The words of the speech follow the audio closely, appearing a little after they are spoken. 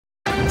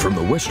From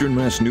the Western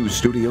Mass News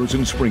studios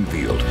in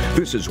Springfield,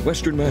 this is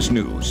Western Mass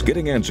News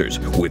Getting Answers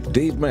with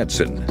Dave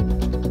Mattson.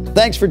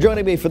 Thanks for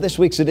joining me for this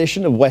week's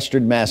edition of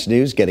Western Mass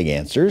News Getting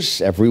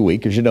Answers. Every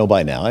week, as you know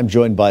by now, I'm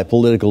joined by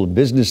political and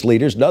business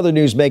leaders and other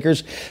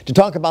newsmakers to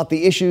talk about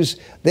the issues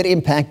that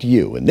impact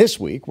you. And this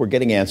week, we're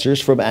getting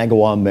answers from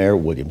Agawam Mayor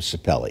William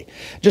Sapelli.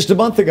 Just a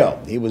month ago,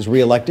 he was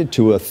reelected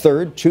to a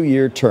third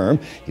two-year term.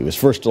 He was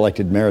first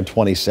elected mayor in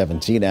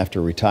 2017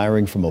 after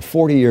retiring from a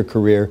 40-year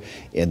career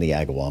in the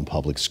Agawam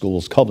Public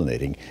Schools,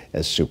 culminating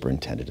as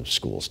superintendent of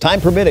schools.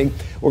 Time permitting,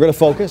 we're going to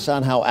focus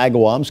on how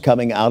Agawam's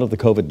coming out of the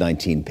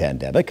COVID-19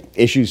 pandemic,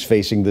 issues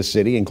facing the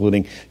city,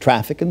 including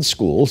traffic and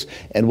schools,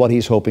 and what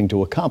he's hoping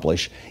to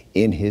accomplish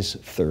in his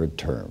third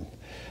term.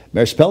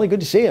 Mayor Sapelli, good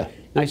to see you.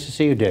 Nice to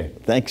see you, Dave.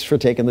 Thanks for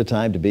taking the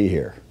time to be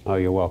here. Oh,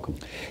 you're welcome.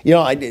 You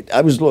know,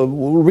 I was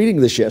reading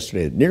this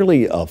yesterday.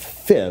 Nearly a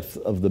fifth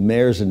of the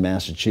mayors in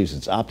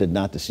Massachusetts opted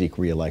not to seek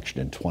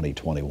re-election in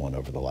 2021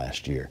 over the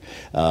last year.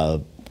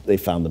 They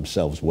found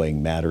themselves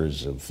weighing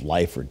matters of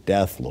life or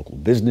death, local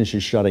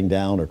businesses shutting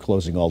down or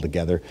closing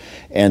altogether.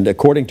 And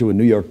according to a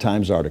New York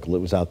Times article that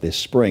was out this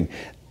spring,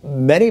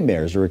 many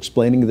mayors are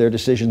explaining their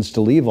decisions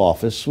to leave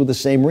office with the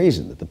same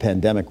reason, that the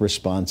pandemic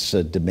response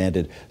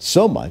demanded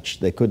so much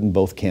they couldn't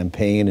both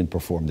campaign and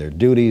perform their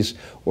duties,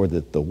 or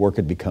that the work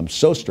had become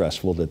so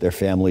stressful that their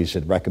families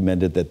had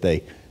recommended that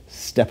they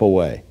step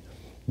away.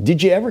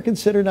 Did you ever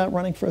consider not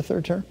running for a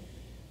third term?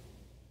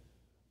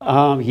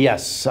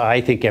 Yes,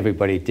 I think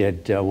everybody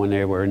did. When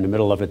they were in the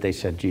middle of it, they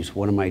said, geez,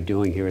 what am I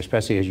doing here?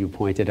 Especially as you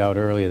pointed out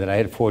earlier, that I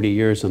had 40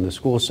 years on the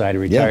school side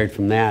and retired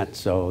from that.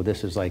 So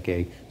this is like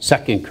a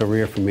second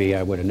career for me.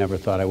 I would have never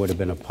thought I would have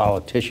been a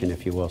politician,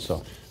 if you will.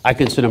 So I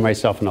consider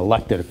myself an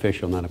elected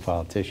official, not a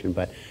politician.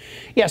 But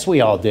yes,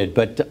 we all did.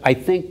 But I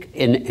think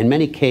in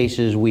many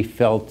cases, we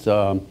felt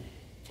a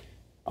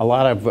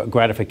lot of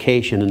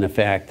gratification in the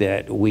fact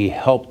that we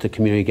helped the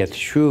community get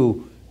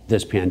through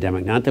this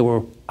pandemic. Not that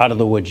we're out of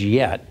the woods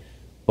yet,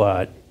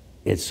 but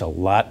it's a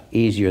lot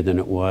easier than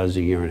it was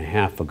a year and a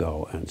half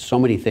ago. And so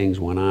many things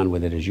went on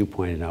with it, as you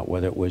pointed out,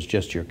 whether it was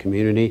just your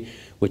community,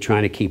 with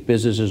trying to keep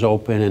businesses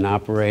open and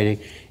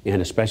operating,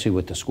 and especially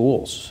with the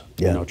schools,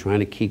 you know, trying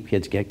to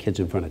get kids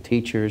in front of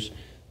teachers.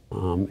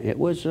 It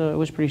was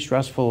a pretty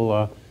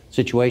stressful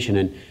situation.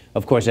 And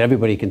of course,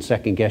 everybody can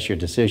second guess your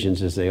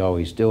decisions, as they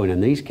always do. And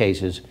in these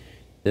cases,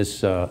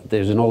 there's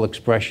an old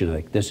expression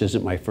like, this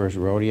isn't my first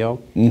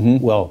rodeo.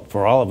 Well,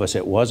 for all of us,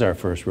 it was our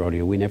first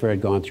rodeo. We never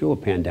had gone through a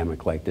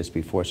pandemic like this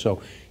before.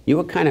 So you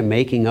were kind of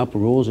making up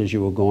rules as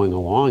you were going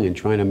along and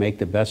trying to make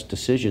the best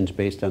decisions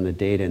based on the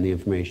data and the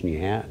information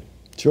you had.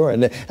 Sure,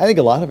 and I think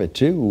a lot of it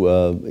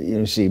too,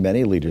 you see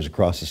many leaders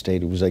across the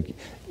state, it was like,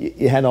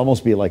 you had to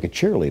almost be like a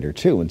cheerleader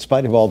too, in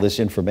spite of all this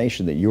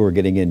information that you were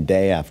getting in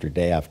day after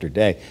day after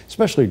day,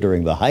 especially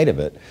during the height of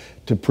it,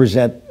 to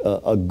present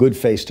a good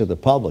face to the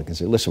public and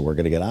say, listen, we're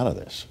going to get out of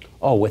this.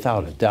 Oh,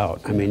 without a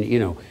doubt. I mean, you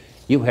know,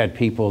 you had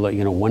people that,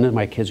 you know, when are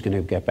my kids going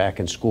to get back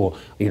in school?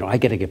 You know, I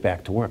got to get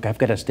back to work. I've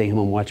got to stay home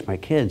and watch my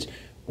kids.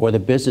 Or the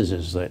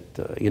businesses that,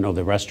 you know,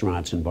 the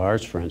restaurants and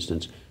bars, for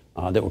instance,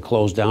 that were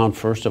closed down,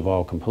 first of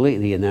all,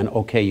 completely, and then,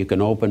 okay, you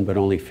can open, but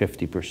only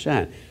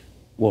 50%.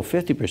 Well,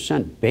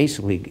 50%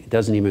 basically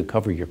doesn't even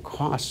cover your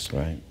costs.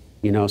 Right.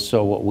 You know,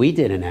 so what we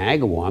did in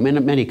Agawam,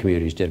 and many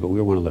communities did, but we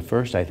were one of the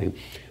first, I think,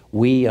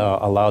 we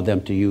allowed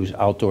them to use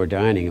outdoor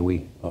dining, and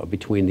we,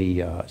 between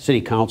the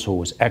city council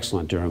was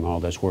excellent during all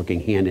this,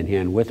 working hand in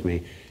hand with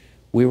me.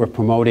 We were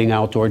promoting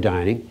outdoor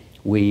dining.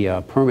 We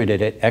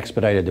permitted it,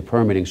 expedited the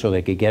permitting so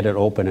they could get it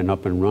open and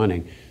up and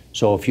running.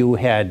 So if you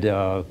had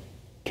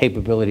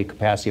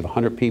capacity of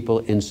 100 people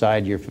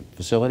inside your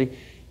facility,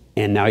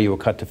 and now you were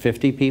cut to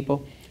 50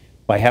 people,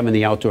 by having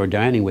the outdoor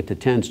dining with the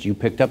tents, you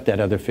picked up that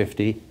other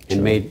 50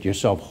 and made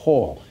yourself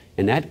whole.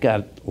 And that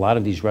got a lot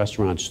of these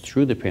restaurants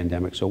through the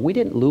pandemic. So we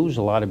didn't lose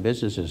a lot of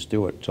businesses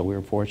through it, so we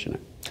were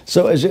fortunate.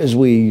 So as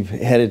we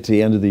headed to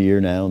the end of the year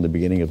now and the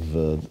beginning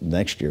of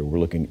next year, we're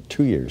looking at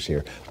 2 years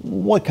here.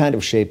 What kind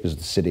of shape is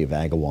the city of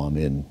Agawam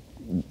in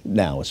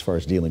now as far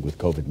as dealing with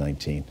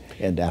COVID-19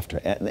 and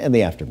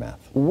the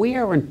aftermath? We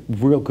are in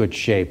real good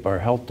shape. Our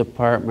health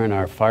department,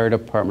 our fire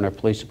department, our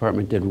police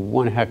department did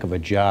one heck of a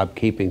job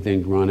keeping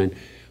things running.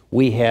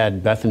 We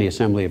had Bethany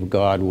Assembly of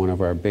God, one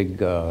of our big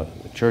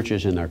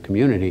churches in our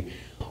community,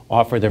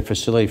 offer their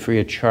facility free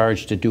of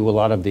charge to do a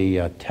lot of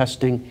the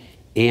testing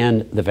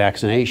and the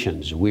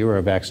vaccinations. We were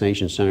a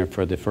vaccination center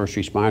for the first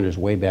responders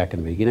way back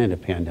in the beginning of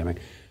the pandemic,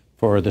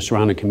 for the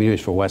surrounding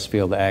communities, for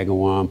Westfield,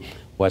 Agawam,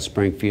 West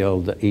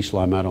Springfield, East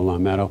Long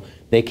Meadow.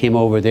 They came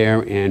over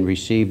there and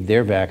received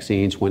their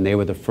vaccines when they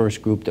were the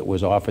first group that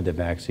was offered the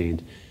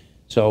vaccines.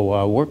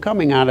 So we're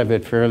coming out of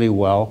it fairly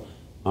well.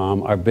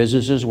 Our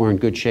businesses were in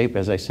good shape.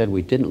 As I said,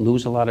 we didn't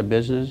lose a lot of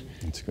business.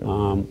 That's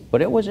good.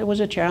 But it was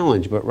a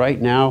challenge. But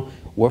right now,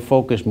 we're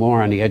focused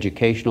more on the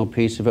educational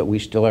piece of it. We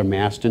still are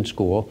masked in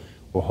school.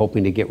 We're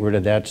hoping to get rid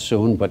of that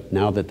soon. But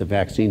now that the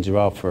vaccines are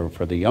out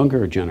for the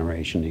younger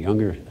generation, the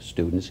younger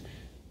students,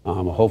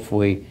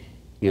 hopefully,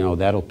 you know,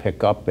 that'll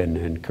pick up and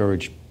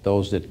encourage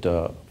those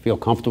that feel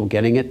comfortable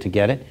getting it to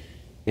get it.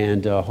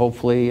 and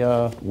hopefully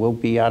we'll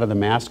be out of the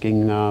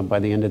masking by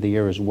the end of the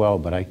year as well.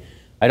 But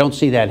I don't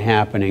see that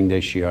happening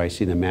this year. I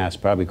see the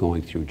mask probably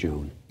going through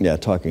June. Yeah,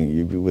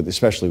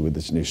 especially with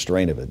this new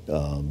strain of it.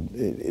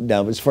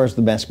 Now, as far as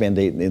the mask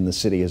mandate in the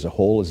city as a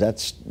whole, is that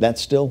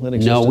still in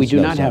existence? No, we do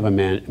not have a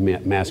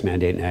mask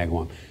mandate in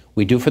Agawam.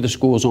 We do for the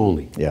schools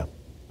only. Yeah.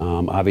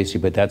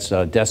 Obviously, but that's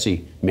a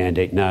DESI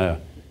mandate,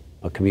 not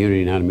a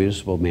community, not a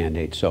municipal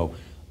mandate. So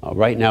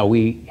right now,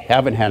 we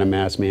haven't had a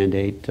mask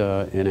mandate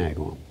in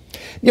Agawam.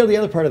 You know, the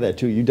other part of that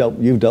too,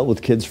 you've dealt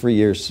with kids for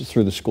years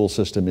through the school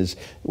system, is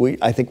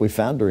I think we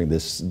found during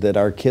this that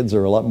our kids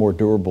are a lot more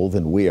durable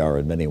than we are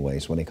in many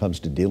ways when it comes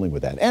to dealing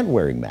with that and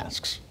wearing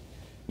masks.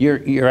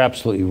 You're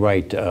absolutely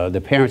right.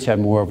 The parents had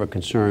more of a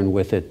concern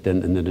with it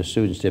than the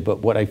students did. But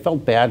what I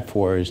felt bad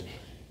for is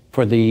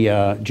for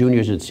the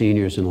juniors and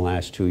seniors in the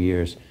last 2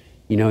 years.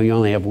 You know, you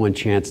only have one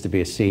chance to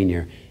be a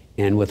senior.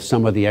 And with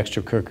some of the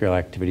extracurricular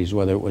activities,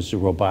 whether it was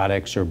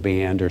robotics or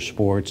band or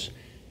sports,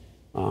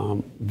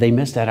 they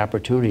missed that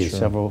opportunity in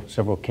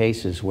several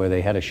cases where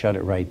they had to shut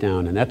it right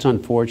down. And that's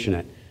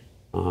unfortunate.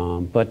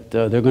 But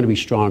they're going to be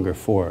stronger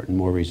for it and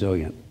more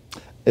resilient.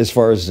 As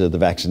far as the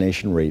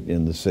vaccination rate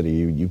in the city,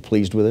 you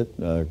pleased with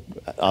it?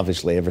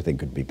 Obviously, everything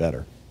could be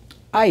better.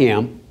 I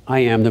am.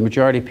 The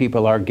majority of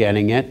people are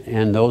getting it,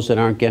 and those that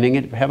aren't getting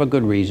it have a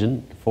good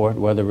reason for it,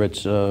 whether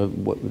it's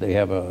they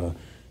have a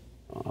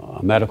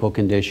medical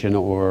condition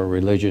or a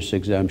religious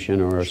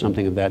exemption or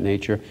something of that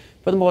nature.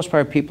 For the most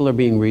part, people are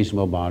being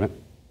reasonable about it.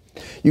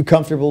 You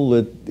comfortable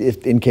that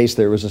if, in case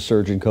there was a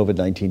surge in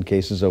COVID-19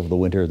 cases over the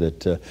winter, that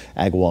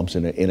Agawam's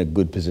in a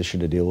good position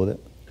to deal with it?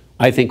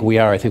 I think we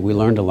are. I think we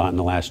learned a lot in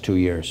the last 2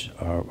 years.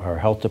 Our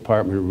health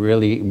department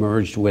really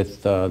merged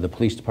with the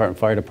police department,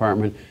 fire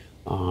department.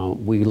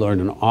 We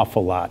learned an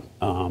awful lot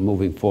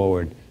moving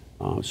forward.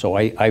 So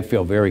I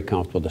feel very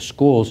comfortable. The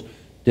schools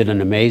did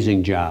an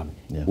amazing job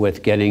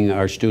with getting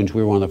our students.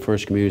 We were one of the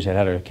first communities that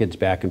had our kids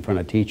back in front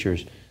of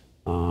teachers.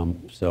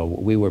 So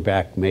we were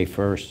back May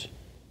 1st,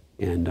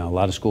 and a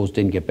lot of schools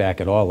didn't get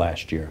back at all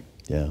last year.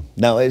 Yeah.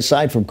 Now,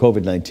 aside from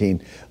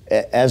COVID-19,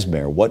 as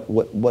mayor,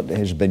 what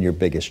has been your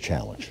biggest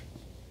challenge?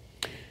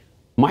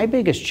 My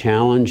biggest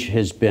challenge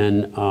has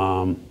been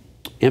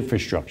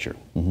infrastructure.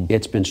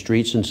 It's been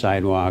streets and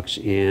sidewalks,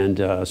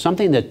 and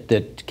something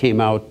that came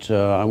out,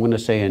 I'm going to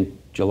say in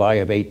July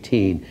of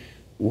 18,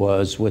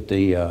 was with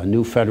the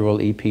new federal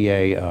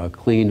EPA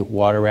Clean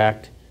Water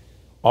Act.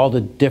 All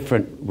the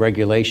different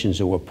regulations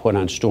that were put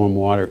on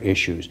stormwater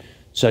issues,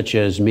 such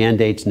as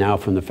mandates now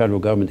from the federal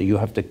government that you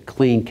have to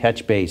clean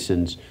catch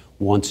basins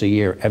once a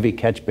year, every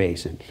catch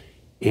basin.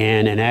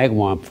 And in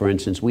Agawam, for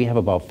instance, we have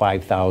about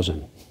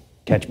 5,000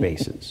 catch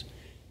basins.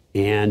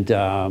 And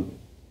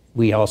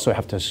we also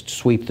have to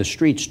sweep the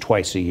streets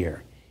twice a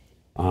year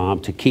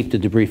to keep the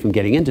debris from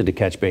getting into the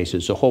catch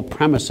basins. The whole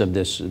premise of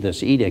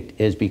this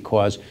edict is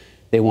because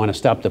they want to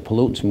stop the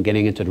pollutants from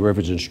getting into the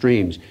rivers and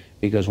streams,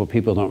 because what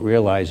people don't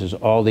realize is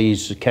all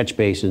these catch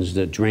basins,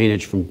 the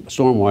drainage from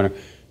stormwater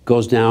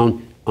goes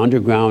down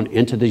underground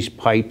into these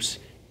pipes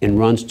and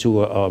runs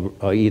to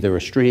either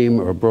a stream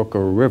or a brook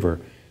or a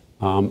river.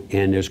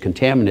 And there's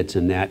contaminants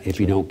in that if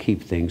you don't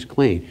keep things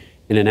clean.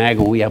 And in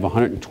Agawam, we have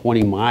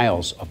 120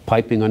 miles of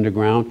piping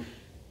underground.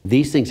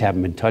 These things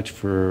haven't been touched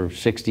for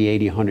 60,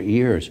 80, 100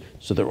 years,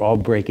 so they're all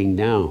breaking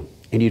down.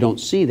 And you don't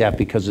see that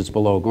because it's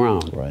below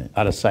ground,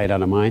 out of sight,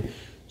 out of mind.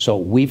 So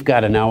we've got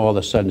to now all of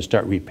a sudden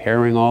start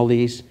repairing all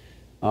these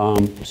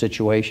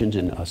situations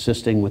and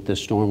assisting with the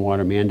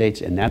stormwater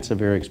mandates, and that's a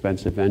very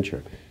expensive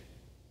venture.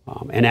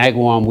 In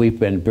Agawam, we've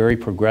been very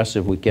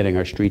progressive with getting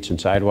our streets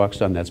and sidewalks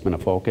done. That's been a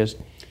focus.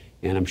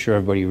 And I'm sure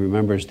everybody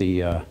remembers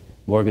the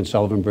Morgan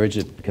Sullivan Bridge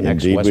that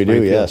connects West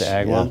Springfield to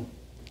Agawam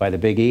by the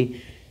Big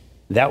E.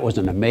 That was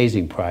an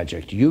amazing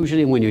project.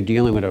 Usually when you're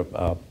dealing with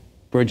a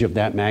bridge of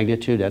that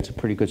magnitude, that's a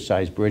pretty good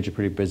sized bridge, a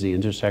pretty busy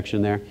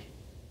intersection there.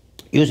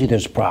 Usually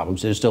there's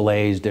problems, there's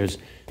delays,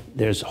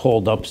 there's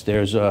holdups,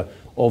 there's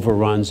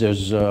overruns,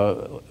 there's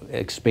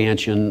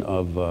expansion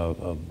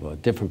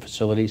of different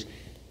facilities.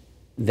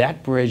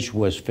 That bridge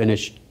was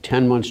finished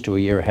 10 months to a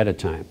year ahead of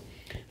time,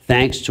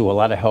 thanks to a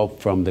lot of help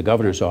from the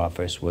governor's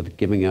office with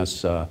giving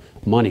us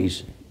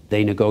monies.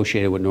 They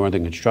negotiated with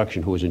Northern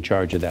Construction, who was in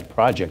charge of that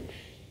project,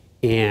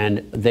 and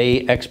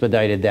they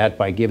expedited that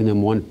by giving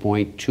them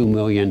 $1.2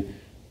 million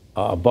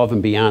above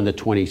and beyond the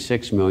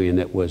 $26 million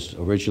that was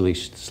originally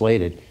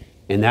slated.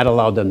 And that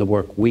allowed them to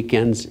work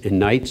weekends and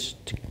nights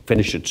to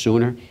finish it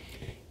sooner.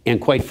 And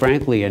quite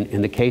frankly,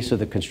 in the case of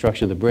the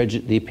construction of the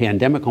bridge, the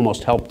pandemic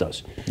almost helped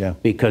us,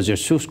 because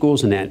there's 2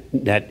 schools in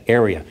that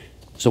area.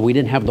 So we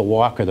didn't have the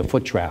walk or the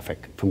foot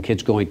traffic from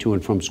kids going to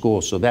and from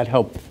school. So that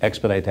helped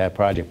expedite that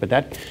project. But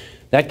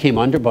that came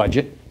under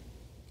budget,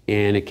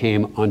 and it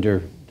came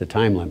under the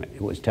time limit.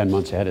 It was 10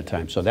 months ahead of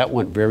time. So that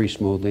went very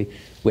smoothly.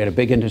 We had a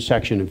big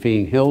intersection in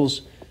Feeding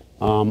Hills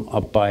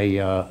up by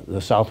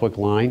the Southwick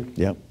line.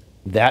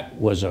 That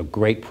was a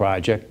great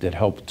project that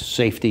helped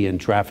safety and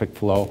traffic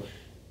flow.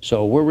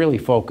 So we're really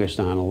focused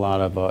on a lot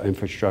of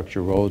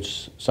infrastructure,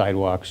 roads,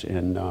 sidewalks,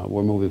 and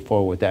we're moving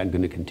forward with that and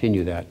going to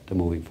continue that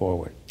moving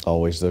forward.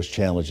 Always those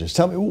challenges.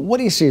 Tell me, what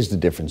do you see as the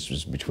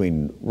differences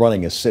between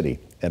running a city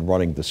and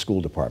running the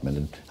school department,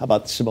 and how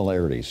about the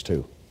similarities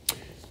too?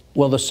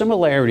 Well, the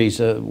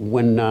similarities,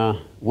 when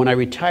I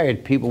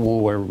retired,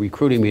 people were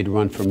recruiting me to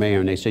run for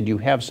mayor, and they said, you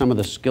have some of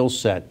the skill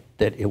set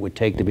that it would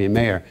take to be a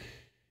mayor.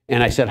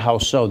 And I said, how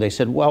so? They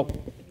said, well,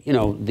 you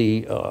know,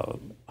 the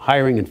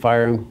hiring and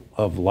firing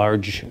of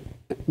large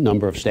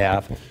number of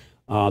staff,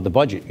 the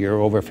budget,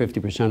 you're over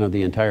 50% of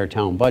the entire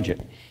town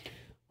budget.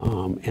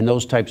 And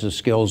those types of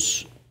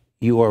skills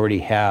you already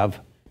have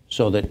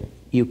so that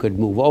you could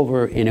move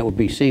over and it would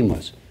be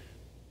seamless.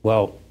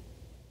 Well,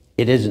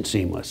 it isn't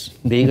seamless.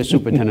 Being a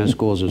superintendent of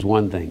schools is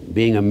one thing.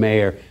 Being a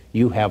mayor,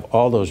 you have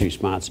all those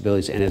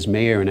responsibilities. And as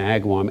mayor in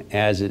Agawam,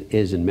 as it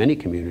is in many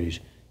communities,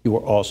 you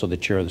are also the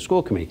chair of the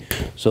school committee.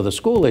 So the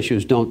school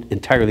issues don't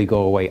entirely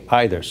go away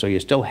either. So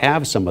you still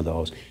have some of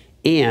those.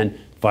 And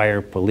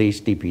fire, police,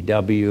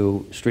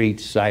 DPW,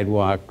 streets,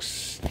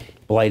 sidewalks,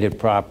 blighted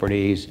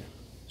properties,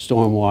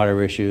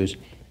 stormwater issues.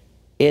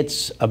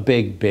 It's a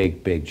big,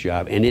 big, big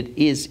job. And it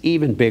is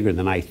even bigger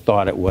than I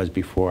thought it was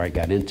before I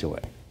got into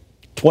it.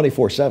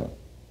 24/7.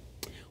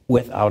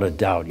 Without a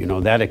doubt. You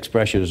know, that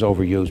expression is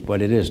overused,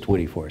 but it is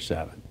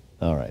 24/7.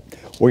 All right.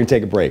 We're going to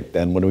take a break.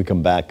 And when we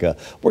come back,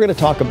 we're going to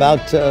talk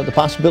about the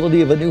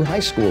possibility of a new high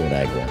school in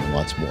Agawam and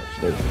lots more.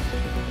 Stay with us.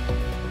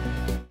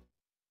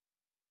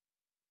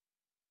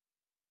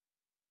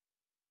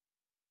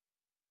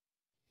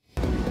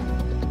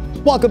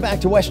 Welcome back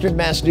to Western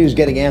Mass News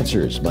Getting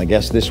Answers. My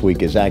guest this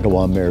week is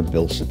Agawam Mayor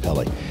Bill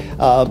Sapelli.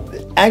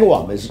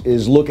 Agawam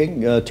is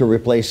looking to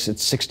replace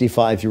its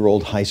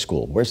 65-year-old high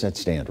school. Where's that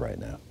stand right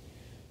now?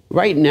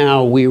 Right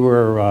now, we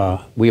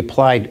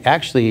applied,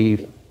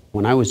 actually,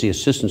 when I was the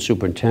assistant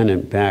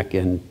superintendent back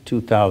in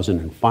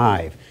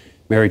 2005,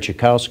 Mary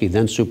Chakowski,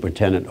 then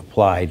superintendent,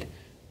 applied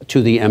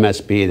to the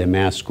MSB, the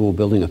Mass School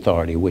Building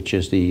Authority, which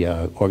is the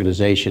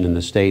organization in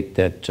the state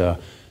that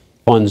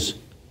funds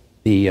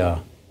the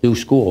new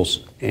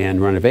schools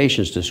and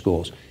renovations to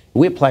schools.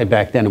 We applied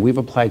back then, and we've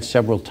applied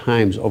several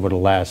times over the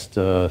last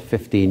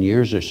 15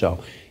 years or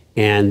so.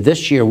 And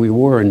this year we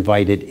were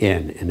invited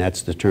in, and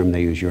that's the term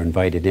they use, you're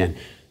invited in.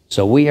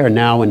 So we are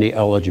now in the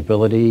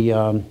eligibility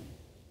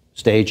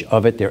stage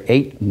of it. There are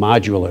 8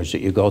 modulars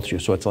that you go through,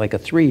 so it's like a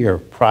 3-year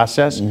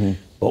process. Mm-hmm.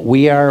 But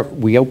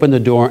we open the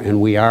door and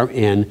we are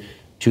in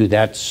to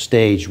that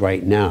stage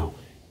right now.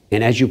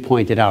 And as you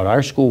pointed out,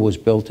 our school was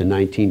built in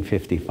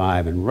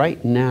 1955, and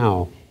right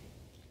now,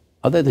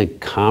 other than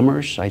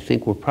Commerce, I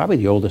think we're probably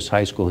the oldest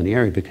high school in the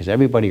area because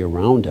everybody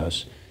around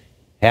us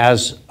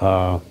has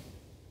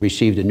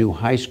received a new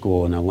high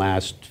school in the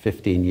last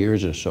 15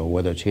 years or so,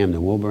 whether it's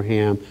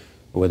Hampton-Wilbraham,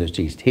 or whether it's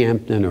East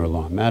Hampton, or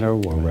Long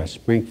Meadow, or West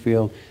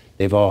Springfield.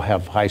 They've all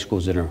have high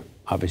schools that are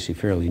obviously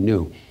fairly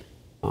new.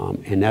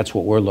 And that's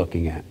what we're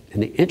looking at.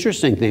 And the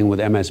interesting thing with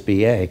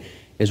MSBA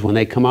is when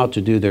they come out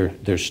to do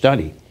their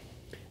study,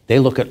 they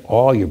look at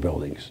all your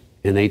buildings.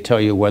 And they tell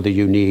you whether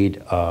you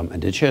need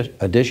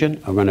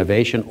addition, a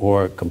renovation,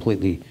 or a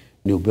completely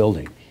new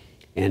building.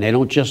 And they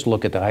don't just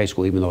look at the high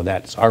school, even though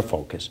that's our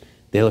focus.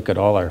 They look at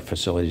all our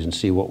facilities and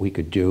see what we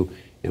could do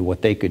and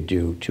what they could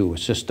do to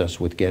assist us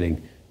with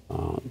getting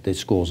the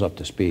schools up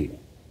to speed.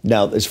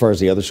 Now, as far as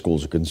the other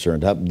schools are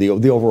concerned, the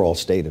overall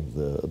state of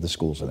the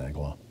schools in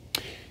Agawam?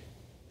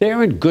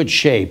 They're in good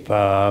shape.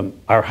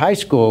 Our high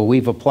school,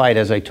 we've applied,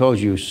 as I told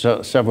you,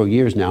 several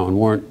years now and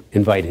weren't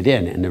invited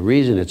in. And the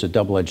reason it's a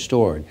double-edged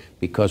sword,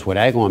 because what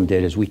Agawam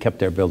did is we kept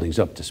their buildings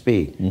up to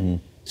speed. Mm-hmm.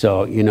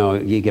 So, you know,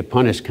 you get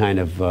punished kind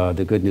of,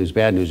 the good news,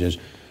 bad news is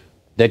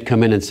they'd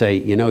come in and say,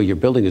 you know, your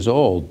building is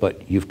old,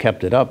 but you've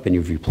kept it up and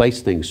you've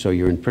replaced things, so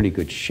you're in pretty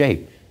good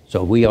shape.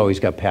 So we always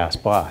got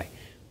passed by.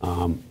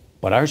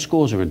 But our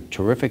schools are in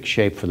terrific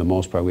shape for the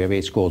most part. We have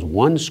 8 schools.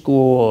 One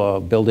school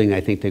building I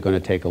think they're going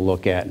to take a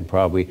look at and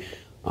probably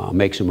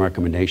make some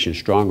recommendations,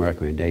 strong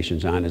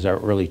recommendations on, is our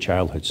early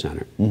childhood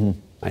center. Mm-hmm.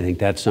 I think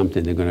that's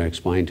something they're going to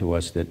explain to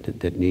us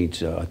that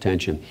needs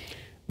attention.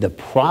 The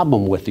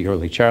problem with the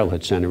early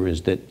childhood center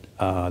is that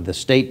the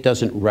state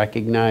doesn't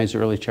recognize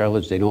early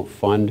childhoods. They don't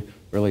fund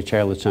early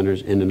childhood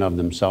centers in and of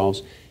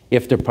themselves.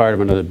 If they're part of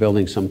another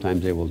building,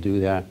 sometimes they will do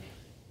that.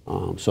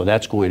 So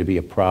that's going to be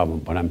a problem,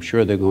 but I'm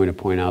sure they're going to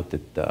point out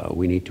that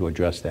we need to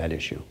address that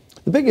issue.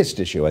 The biggest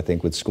issue, I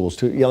think, with schools,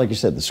 too, yeah, like you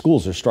said, the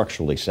schools are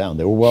structurally sound.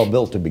 They were well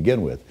built to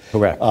begin with.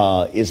 Correct.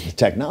 Is the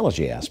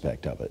technology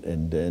aspect of it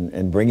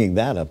and bringing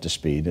that up to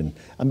speed. And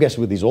I'm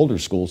guessing with these older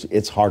schools,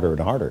 it's harder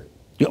and harder.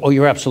 Oh,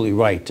 you're absolutely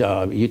right.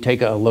 You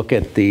take a look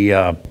at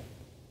the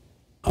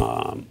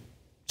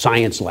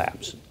science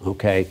labs,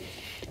 okay?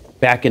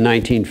 Back in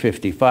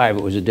 1955,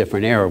 it was a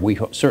different era. We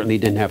certainly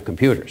didn't have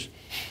computers.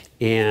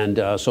 And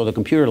so the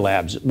computer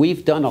labs,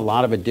 we've done a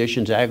lot of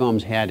additions.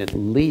 Agawam's had at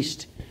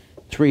least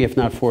 3, if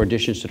not 4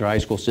 additions to their high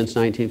school since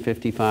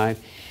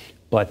 1955.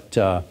 But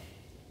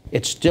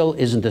it still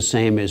isn't the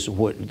same as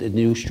what the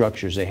new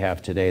structures they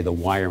have today, the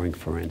wiring,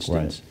 for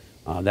instance.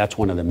 Right. That's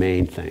one of the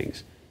main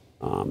things.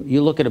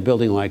 You look at a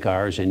building like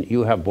ours and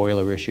you have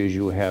boiler issues,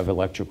 you have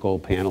electrical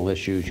panel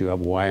issues, you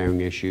have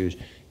wiring issues,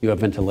 you have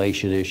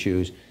ventilation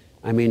issues.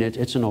 I mean,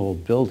 it's an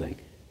old building.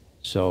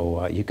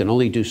 So you can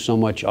only do so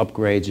much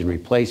upgrades and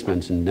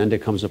replacements, and then there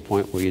comes a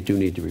point where you do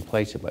need to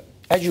replace it. But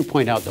as you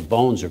point out, the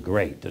bones are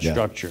great. The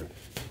structure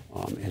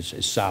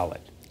is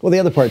solid. Well, the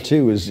other part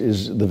too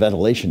is the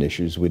ventilation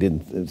issues. We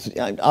didn't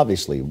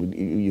obviously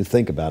you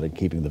think about it,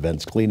 keeping the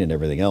vents clean and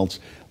everything else,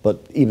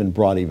 but even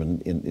brought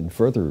in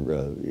further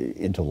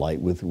into light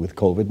with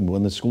COVID and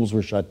when the schools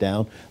were shut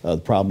down, the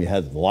problem you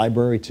had at the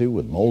library too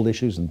with mold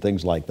issues and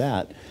things like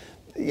that.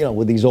 You know,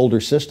 with these older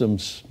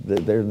systems,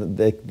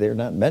 they're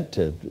not meant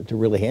to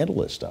really handle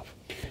this stuff.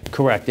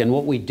 Correct. And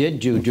what we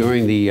did do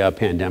during the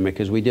pandemic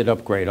is we did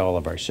upgrade all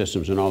of our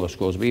systems in all the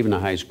schools, but even the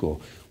high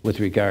school, with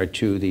regard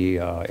to the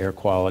air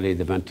quality,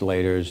 the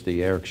ventilators,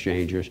 the air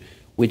exchangers.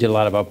 We did a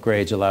lot of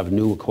upgrades, a lot of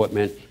new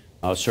equipment,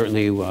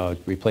 certainly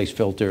replaced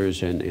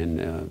filters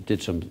and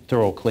did some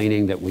thorough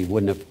cleaning that we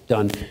wouldn't have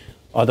done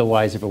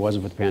otherwise if it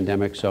wasn't for the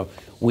pandemic. So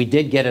we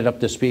did get it up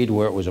to speed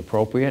where it was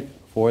appropriate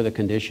for the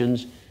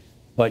conditions.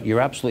 But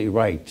you're absolutely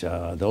right.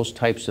 Those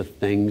types of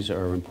things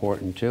are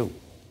important too.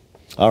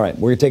 All right,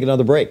 we're going to take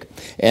another break.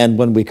 And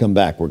when we come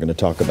back, we're going to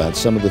talk about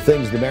some of the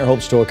things the mayor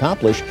hopes to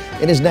accomplish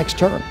in his next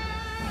term.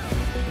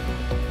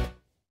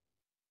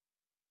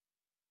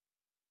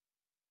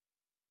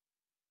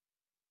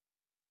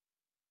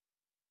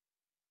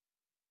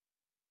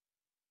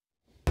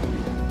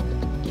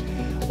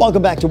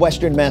 Welcome back to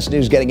Western Mass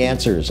News Getting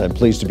Answers. I'm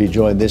pleased to be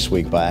joined this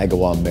week by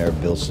Agawam Mayor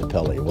Bill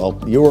Sapelli.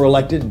 Well, you were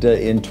elected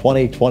in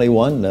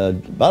 2021,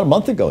 about a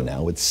month ago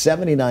now, with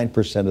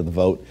 79% of the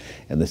vote,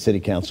 and the City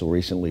Council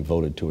recently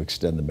voted to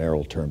extend the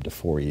mayoral term to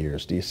 4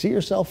 years. Do you see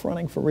yourself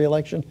running for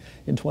re-election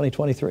in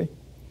 2023?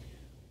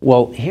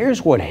 Well,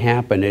 here's what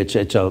happened. It's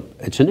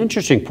an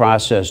interesting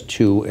process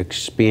to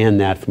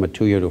expand that from a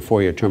 2-year to a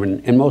 4-year term,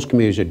 and most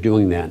communities are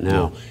doing that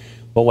now. Yeah.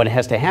 But what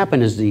has to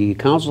happen is the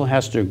council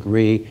has to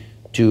agree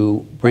to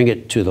bring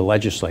it to the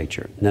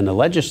legislature. And then the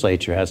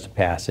legislature has to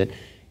pass it,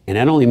 and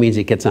that only means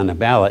it gets on the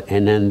ballot,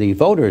 and then the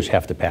voters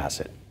have to pass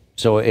it.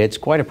 So it's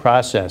quite a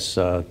process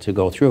to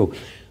go through.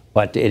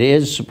 But it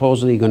is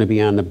supposedly going to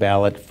be on the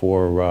ballot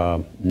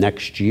for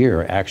next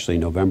year, actually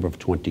November of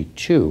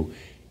 22.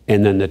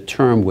 And then the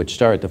term would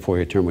start, the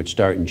 4-year term would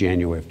start in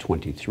January of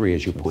 23,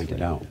 as you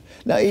pointed out.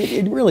 Now,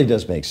 it really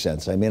does make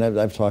sense. I mean,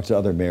 I've talked to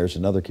other mayors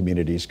in other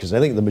communities, because I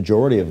think the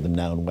majority of them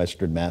now in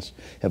Western Mass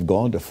have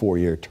gone to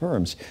 4-year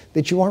terms,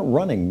 that you aren't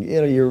running.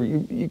 You know,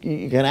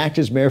 you can act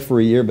as mayor for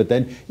a year, but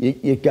then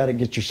you got to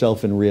get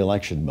yourself in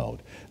re-election mode.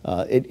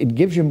 It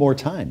gives you more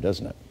time,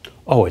 doesn't it?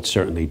 Oh, it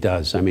certainly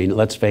does. I mean,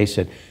 let's face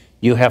it,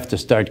 you have to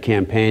start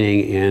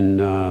campaigning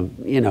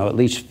in, at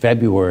least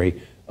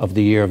February of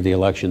the year of the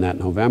election, that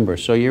November.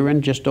 So you're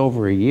in just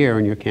over a year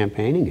and you're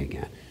campaigning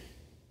again.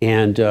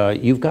 And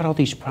you've got all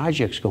these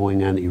projects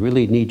going on that you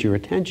really need your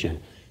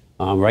attention.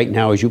 Right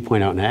now, as you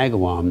point out in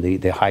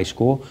Agawam, the high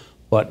school,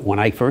 but when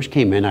I first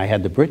came in, I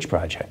had the bridge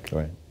project.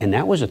 Right. And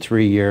that was a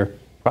 3-year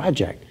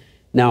project.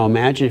 Now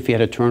imagine if you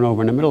had a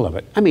turnover in the middle of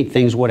it. I mean,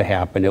 things would have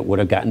happened, it would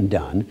have gotten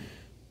done,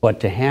 but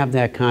to have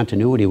that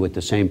continuity with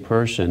the same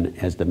person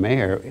as the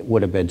mayor, it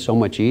would have been so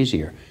much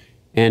easier.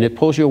 And it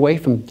pulls you away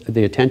from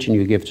the attention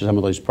you give to some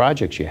of those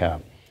projects you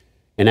have.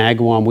 In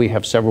Agawam, we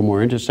have several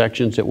more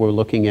intersections that we're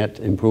looking at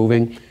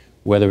improving,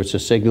 whether it's the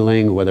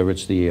signaling, whether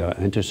it's the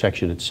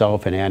intersection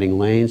itself and adding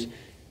lanes.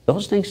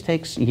 Those things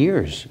take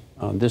years.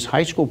 This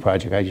high school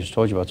project I just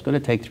told you about, it's going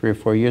to take 3 or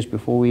 4 years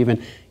before we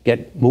even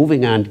get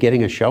moving on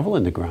getting a shovel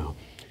in the ground.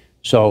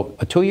 So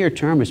a 2-year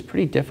term is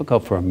pretty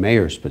difficult for a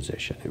mayor's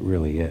position. It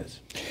really is.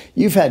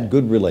 You've had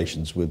good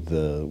relations with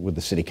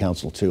the city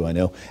council too. I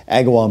know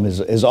Agawam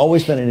has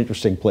always been an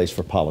interesting place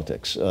for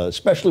politics,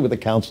 especially with the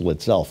council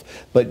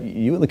itself. But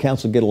you and the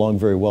council get along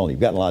very well, and you've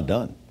gotten a lot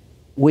done.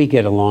 We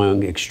get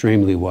along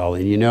extremely well.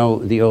 And you know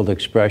the old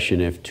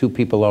expression, if two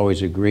people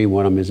always agree,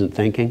 one of them isn't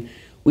thinking.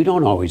 We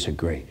don't always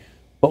agree.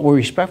 But we're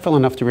respectful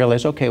enough to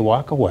realize, okay,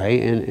 walk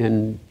away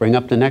and bring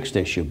up the next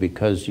issue,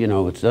 because, you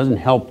know, it doesn't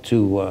help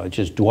to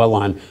just dwell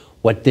on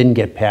what didn't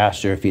get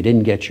passed or if you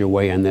didn't get your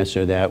way on this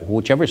or that,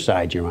 whichever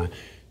side you're on.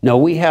 No,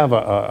 we have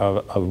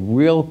a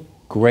real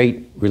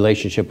great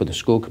relationship with the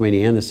school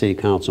committee and the city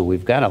council.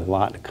 We've got a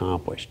lot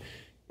accomplished,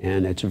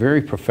 and it's a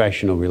very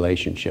professional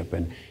relationship,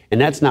 and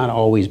that's not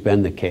always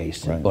been the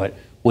case. Right. But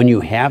when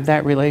you have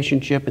that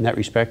relationship and that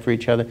respect for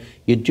each other,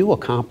 you do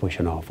accomplish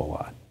an awful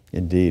lot.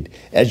 Indeed.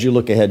 As you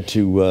look ahead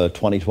to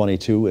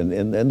 2022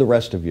 and the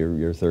rest of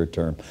your third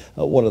term,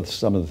 what are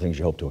some of the things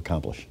you hope to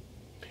accomplish?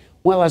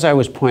 Well, as I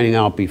was pointing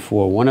out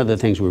before, one of the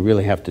things we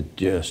really have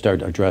to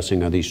start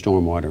addressing are these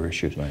stormwater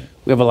issues. Right.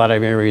 We have a lot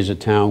of areas of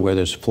town where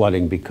there's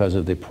flooding because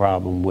of the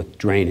problem with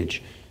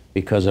drainage,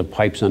 because of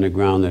pipes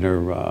underground that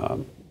are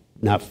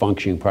not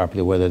functioning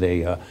properly, whether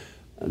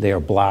they are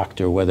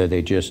blocked or whether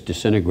they just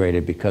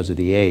disintegrated because of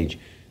the age.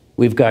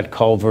 We've got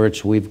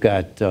culverts, we've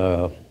got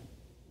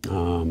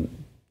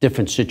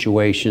different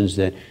situations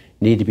that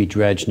need to be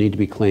dredged, need to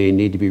be cleaned,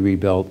 need to be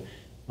rebuilt.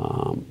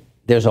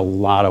 there's a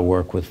lot of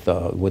work with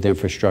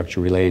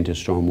infrastructure relating to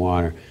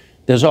stormwater.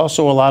 There's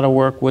also a lot of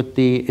work with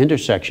the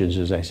intersections,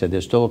 as I said.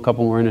 There's still a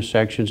couple more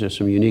intersections. There's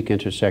some unique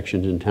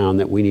intersections in town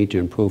that we need to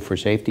improve for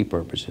safety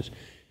purposes.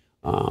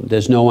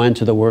 There's no end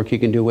to the work you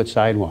can do with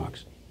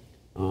sidewalks.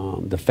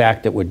 The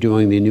fact that we're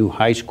doing the new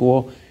high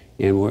school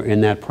and we're in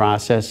that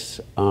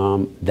process,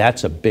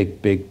 that's a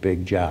big, big,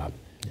 big job.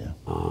 Yeah.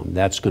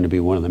 That's going to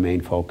be one of the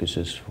main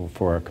focuses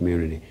for our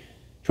community.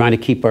 Trying to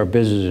keep our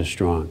businesses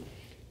strong.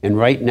 And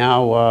right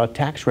now,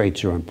 tax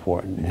rates are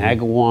important. Mm-hmm.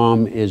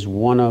 Agawam is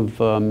one of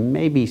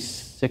maybe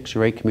 6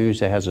 or 8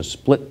 communities that has a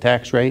split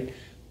tax rate.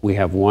 We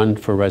have one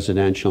for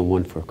residential and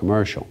one for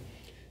commercial.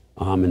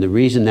 And the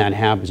reason that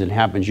happens, it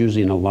happens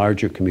usually in the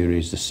larger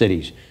communities, the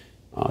cities.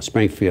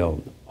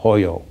 Springfield,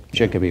 Hoyoke,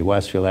 Chicopee,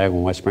 Westfield,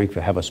 Agawam, West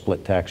Springfield have a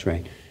split tax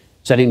rate.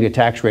 Setting the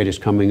tax rate is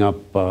coming up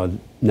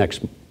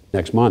next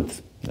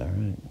month. All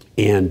right.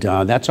 And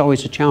that's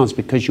always a challenge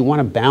because you want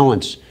to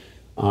balance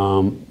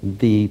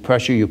the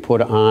pressure you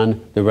put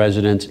on the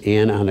residents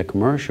and on the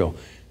commercial.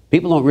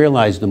 People don't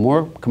realize the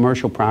more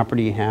commercial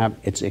property you have,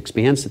 it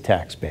expands the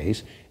tax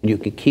base, and you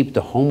can keep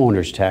the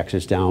homeowners'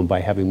 taxes down by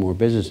having more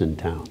business in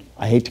town.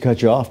 I hate to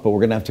cut you off, but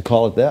we're going to have to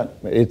call it that.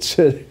 It's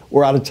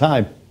we're out of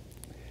time.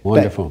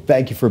 Wonderful.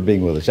 Thank you for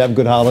being with us. Have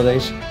good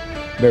holidays.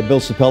 Mayor Bill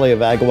Sapelli of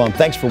Agawam,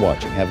 thanks for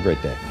watching. Have a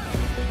great day.